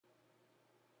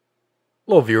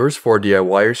Hello viewers,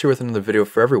 4DIYers here with another video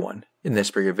for everyone. In this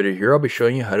particular video here, I'll be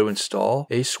showing you how to install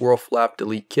a swirl flap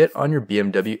delete kit on your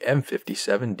BMW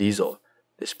M57 diesel.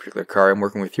 This particular car I'm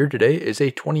working with here today is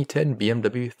a 2010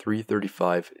 BMW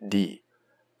 335D.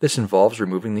 This involves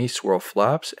removing the swirl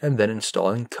flaps and then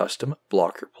installing custom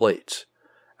blocker plates.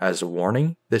 As a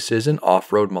warning, this is an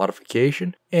off-road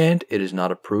modification and it is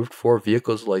not approved for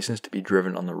vehicles licensed to be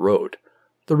driven on the road.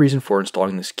 The reason for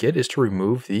installing this kit is to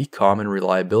remove the common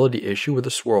reliability issue where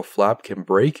the swirl flap can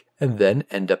break and then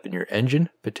end up in your engine,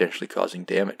 potentially causing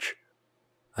damage.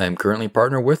 I am currently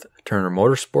partnered with Turner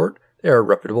Motorsport. They are a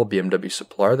reputable BMW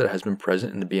supplier that has been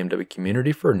present in the BMW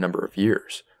community for a number of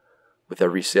years. With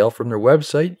every sale from their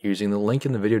website, using the link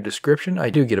in the video description,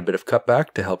 I do get a bit of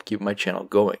cutback to help keep my channel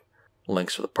going.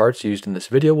 Links for the parts used in this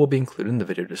video will be included in the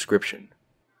video description.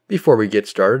 Before we get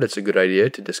started, it's a good idea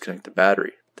to disconnect the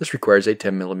battery. This requires a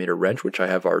 10mm wrench, which I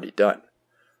have already done.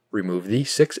 Remove the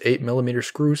 6 8mm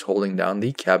screws holding down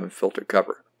the cabin filter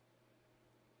cover.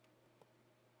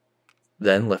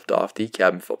 Then lift off the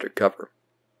cabin filter cover.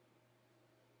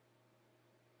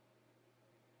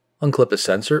 Unclip the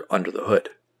sensor under the hood.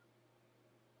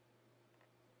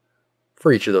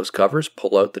 For each of those covers,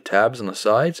 pull out the tabs on the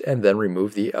sides and then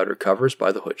remove the outer covers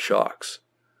by the hood shocks.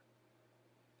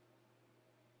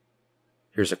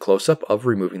 Here's a close-up of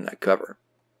removing that cover.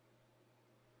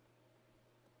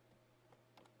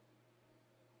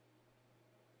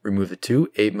 Remove the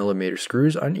two 8mm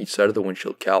screws on each side of the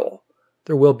windshield cowl.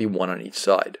 There will be one on each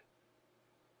side.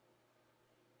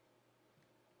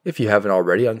 If you haven't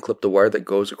already, unclip the wire that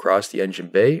goes across the engine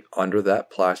bay under that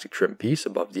plastic trim piece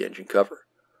above the engine cover.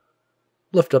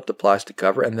 Lift up the plastic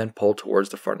cover and then pull towards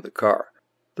the front of the car.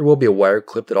 There will be a wire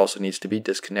clip that also needs to be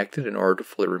disconnected in order to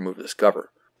fully remove this cover.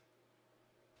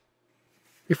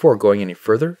 Before going any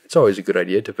further, it's always a good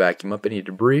idea to vacuum up any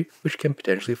debris which can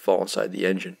potentially fall inside the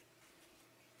engine.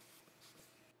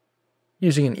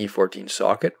 Using an E14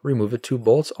 socket, remove the two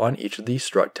bolts on each of the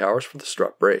strut towers for the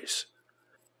strut brace.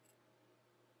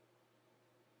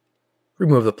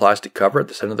 Remove the plastic cover at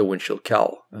the center of the windshield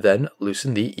cowl, then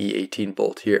loosen the E18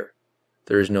 bolt here.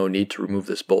 There is no need to remove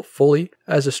this bolt fully,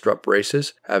 as the strut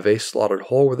braces have a slotted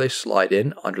hole where they slide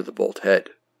in under the bolt head.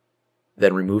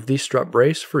 Then remove the strut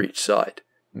brace for each side.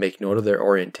 Make note of their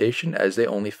orientation as they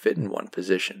only fit in one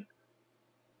position.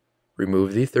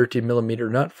 Remove the 13mm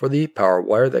nut for the power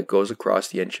wire that goes across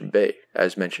the engine bay.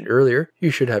 As mentioned earlier, you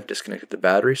should have disconnected the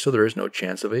battery so there is no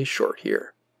chance of a short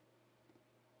here.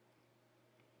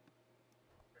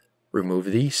 Remove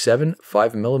the 7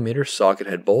 5mm socket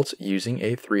head bolts using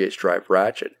a 3/8 drive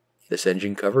ratchet. This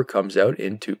engine cover comes out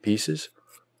in two pieces.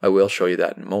 I will show you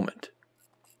that in a moment.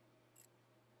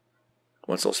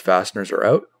 Once those fasteners are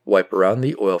out, wipe around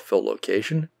the oil fill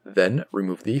location, then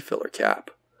remove the filler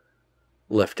cap.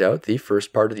 Lift out the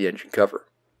first part of the engine cover.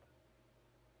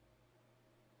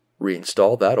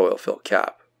 Reinstall that oil fill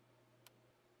cap.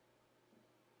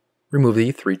 Remove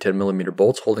the 3 10mm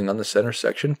bolts holding on the center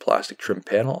section plastic trim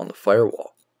panel on the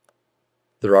firewall.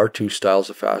 There are two styles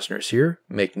of fasteners here.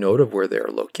 Make note of where they are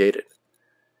located.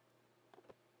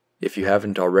 If you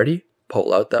haven't already,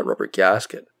 pull out that rubber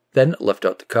gasket. Then lift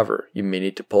out the cover. You may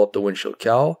need to pull up the windshield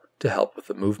cowl to help with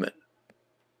the movement.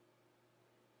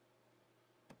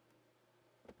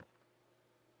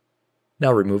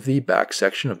 Now remove the back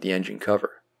section of the engine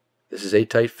cover. This is a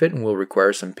tight fit and will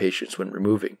require some patience when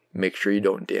removing. Make sure you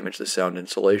don't damage the sound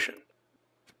insulation.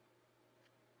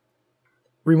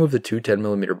 Remove the two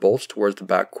 10mm bolts towards the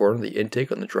back corner of the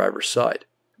intake on the driver's side.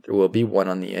 There will be one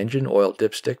on the engine oil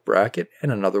dipstick bracket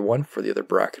and another one for the other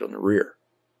bracket on the rear.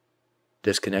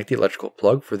 Disconnect the electrical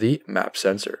plug for the map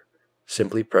sensor.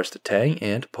 Simply press the tang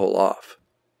and pull off.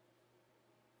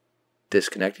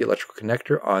 Disconnect the electrical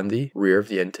connector on the rear of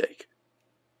the intake.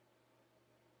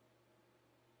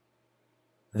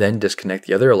 Then disconnect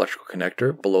the other electrical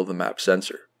connector below the map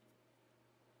sensor.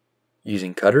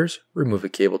 Using cutters, remove a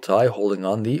cable tie holding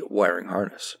on the wiring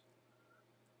harness.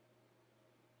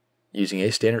 Using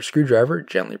a standard screwdriver,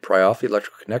 gently pry off the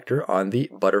electrical connector on the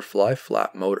butterfly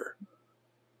flap motor.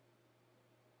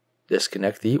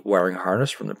 Disconnect the wiring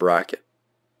harness from the bracket.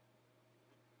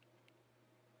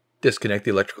 Disconnect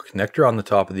the electrical connector on the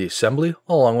top of the assembly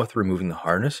along with removing the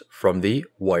harness from the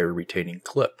wire retaining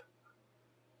clip.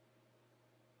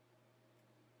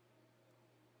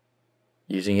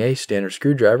 Using a standard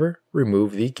screwdriver,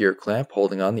 remove the gear clamp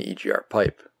holding on the EGR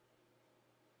pipe.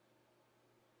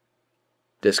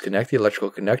 Disconnect the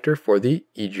electrical connector for the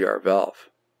EGR valve.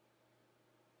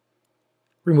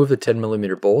 Remove the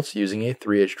 10mm bolts using a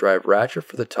 3/8 drive ratchet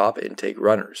for the top intake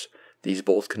runners. These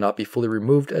bolts cannot be fully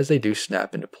removed as they do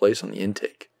snap into place on the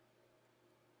intake.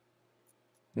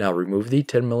 Now remove the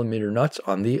 10mm nuts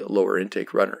on the lower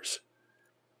intake runners.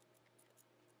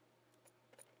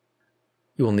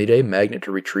 You will need a magnet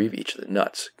to retrieve each of the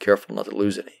nuts, careful not to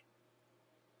lose any.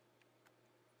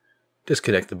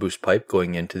 Disconnect the boost pipe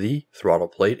going into the throttle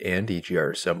plate and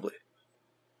EGR assembly.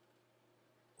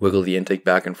 Wiggle the intake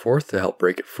back and forth to help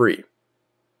break it free.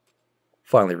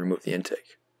 Finally, remove the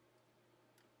intake.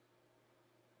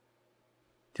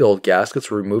 The old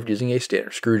gaskets were removed using a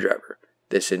standard screwdriver.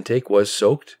 This intake was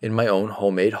soaked in my own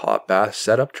homemade hot bath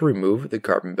setup to remove the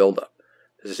carbon buildup.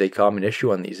 This is a common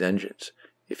issue on these engines.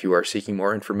 If you are seeking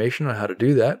more information on how to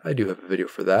do that, I do have a video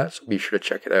for that, so be sure to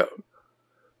check it out.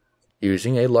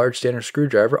 Using a large standard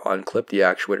screwdriver, unclip the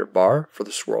actuator bar for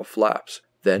the swirl flaps,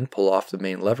 then pull off the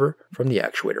main lever from the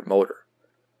actuator motor.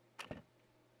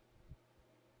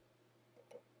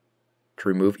 To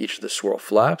remove each of the swirl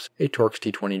flaps, a Torx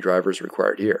T20 driver is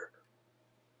required here.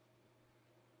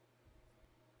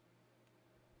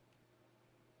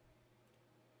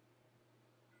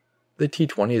 The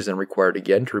T20 is then required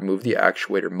again to remove the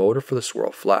actuator motor for the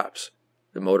swirl flaps.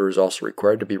 The motor is also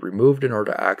required to be removed in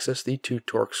order to access the 2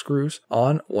 Torx screws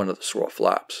on one of the swirl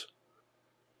flaps.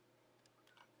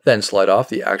 Then slide off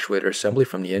the actuator assembly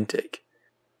from the intake.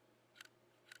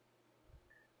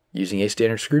 Using a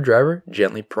standard screwdriver,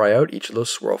 gently pry out each of those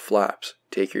swirl flaps.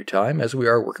 Take your time as we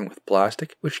are working with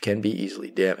plastic, which can be easily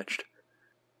damaged.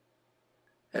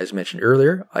 As mentioned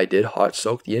earlier, I did hot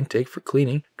soak the intake for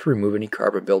cleaning to remove any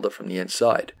carbon buildup from the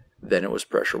inside. Then it was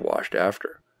pressure washed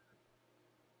after.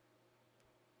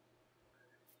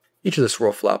 Each of the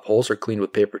swirl flap holes are cleaned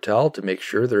with paper towel to make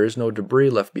sure there is no debris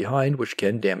left behind which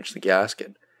can damage the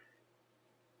gasket.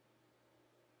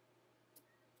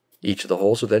 Each of the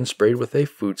holes are then sprayed with a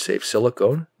food-safe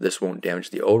silicone. This won't damage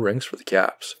the O-rings for the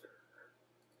caps.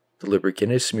 The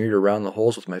lubricant is smeared around the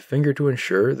holes with my finger to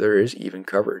ensure there is even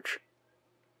coverage.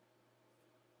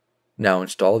 Now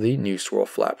install the new swirl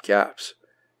flap caps.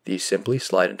 These simply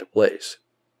slide into place.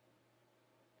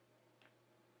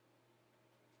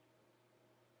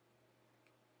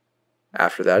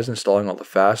 After that is installing all the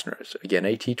fasteners. Again,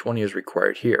 a T20 is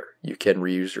required here. You can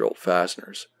reuse your old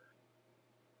fasteners.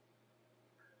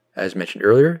 As mentioned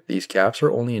earlier, these caps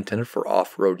are only intended for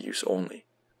off-road use only.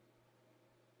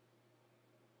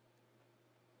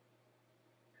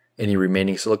 Any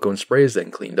remaining silicone spray is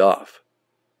then cleaned off.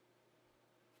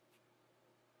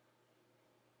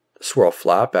 The swirl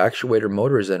flap actuator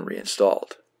motor is then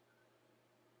reinstalled.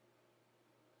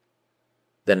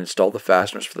 Then install the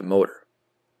fasteners for the motor.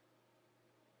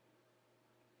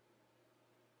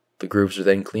 The grooves are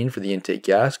then cleaned for the intake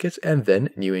gaskets, and then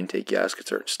new intake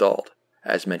gaskets are installed.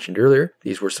 As mentioned earlier,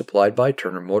 these were supplied by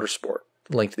Turner Motorsport.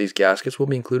 The link to these gaskets will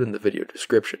be included in the video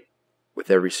description. With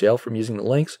every sale from using the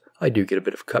links, I do get a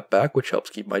bit of cutback, which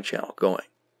helps keep my channel going.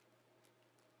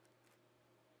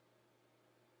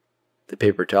 The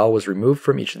paper towel was removed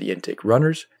from each of the intake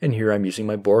runners, and here I'm using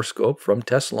my borescope from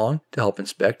Tessalong to help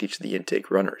inspect each of the intake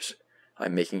runners.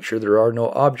 I'm making sure there are no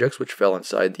objects which fell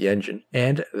inside the engine,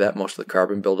 and that most of the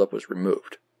carbon buildup was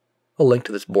removed. A link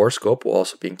to this borescope will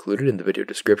also be included in the video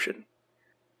description.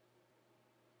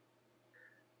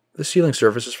 The sealing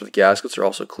surfaces for the gaskets are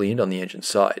also cleaned on the engine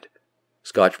side.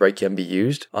 Scotch-Brite can be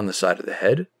used on the side of the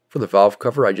head. For the valve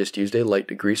cover, I just used a light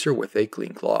degreaser with a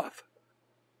clean cloth.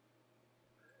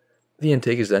 The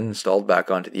intake is then installed back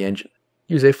onto the engine.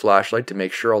 Use a flashlight to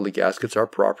make sure all the gaskets are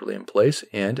properly in place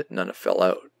and none have fell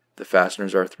out. The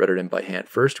fasteners are threaded in by hand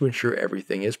first to ensure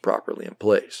everything is properly in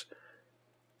place.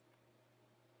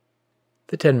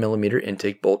 The 10mm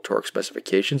intake bolt torque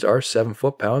specifications are 7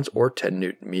 foot-pounds or 10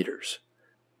 Nm.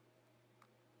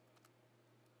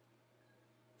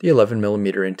 The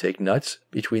 11mm intake nuts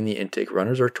between the intake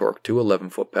runners are torqued to 11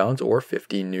 foot-pounds or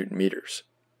 15 Nm.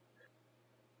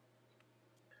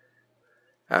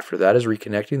 After that is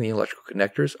reconnecting the electrical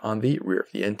connectors on the rear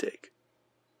of the intake.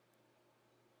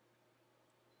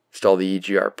 Install the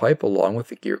EGR pipe along with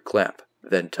the gear clamp,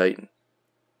 then tighten.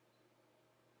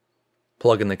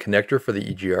 Plug in the connector for the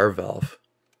EGR valve.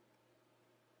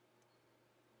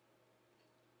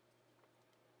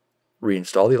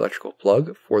 Reinstall the electrical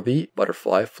plug for the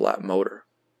butterfly flat motor.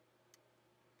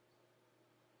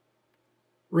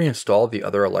 Reinstall the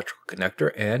other electrical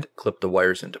connector and clip the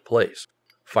wires into place.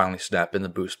 Finally snap in the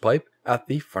boost pipe at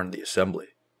the front of the assembly.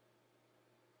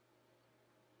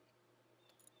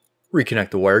 Reconnect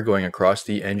the wire going across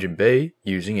the engine bay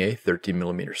using a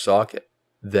 13mm socket.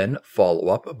 Then follow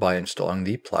up by installing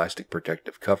the plastic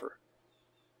protective cover.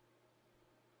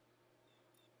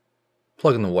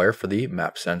 Plug in the wire for the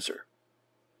map sensor.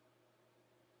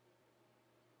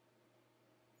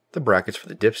 The brackets for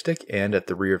the dipstick and at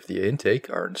the rear of the intake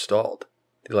are installed.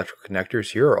 The electrical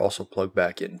connectors here are also plugged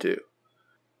back in too.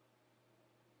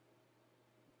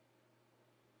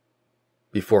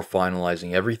 Before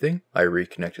finalizing everything, I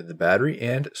reconnected the battery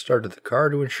and started the car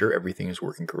to ensure everything is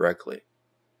working correctly.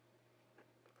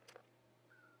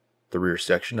 The rear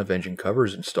section of engine cover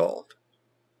is installed.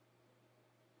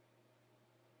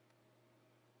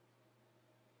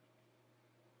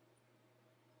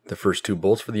 The first 2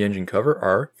 bolts for the engine cover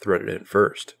are threaded in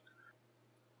first.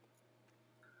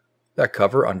 That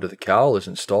cover under the cowl is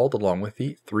installed along with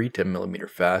the 3 10mm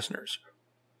fasteners.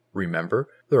 Remember,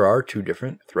 there are 2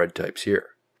 different thread types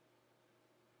here.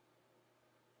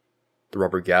 The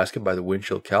rubber gasket by the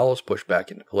windshield cowl is pushed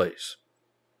back into place.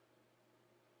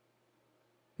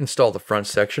 Install the front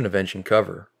section of engine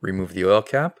cover, remove the oil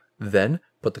cap, then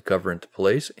put the cover into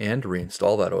place and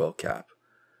reinstall that oil cap.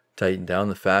 Tighten down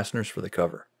the fasteners for the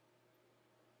cover.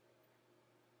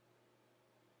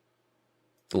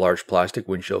 The large plastic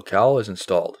windshield cowl is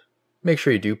installed. Make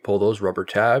sure you do pull those rubber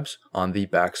tabs on the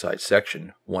backside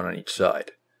section, one on each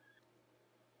side.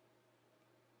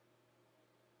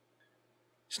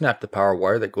 Snap the power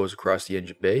wire that goes across the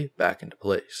engine bay back into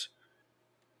place.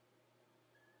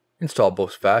 Install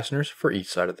both fasteners for each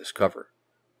side of this cover.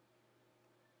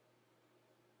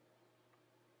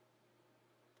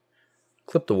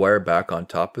 Clip the wire back on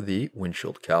top of the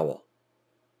windshield cowl.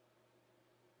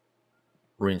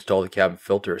 Reinstall the cabin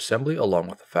filter assembly along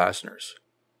with the fasteners.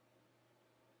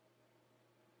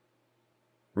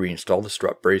 Reinstall the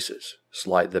strut braces.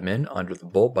 Slide them in under the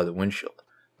bolt by the windshield.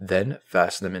 Then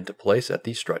fasten them into place at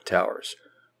the strut towers.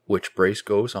 Which brace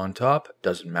goes on top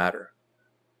doesn't matter.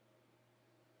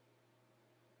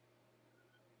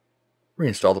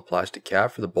 Reinstall the plastic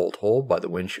cap for the bolt hole by the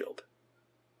windshield.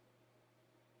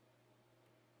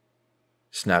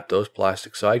 Snap those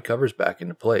plastic side covers back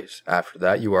into place. After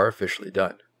that, you are officially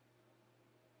done.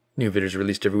 New videos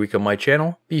released every week on my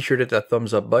channel. Be sure to hit that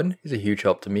thumbs up button. It's a huge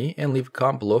help to me, and leave a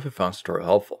comment below if you found this tutorial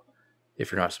helpful.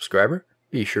 If you're not a subscriber,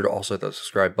 be sure to also hit that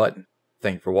subscribe button.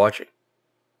 Thank you for watching.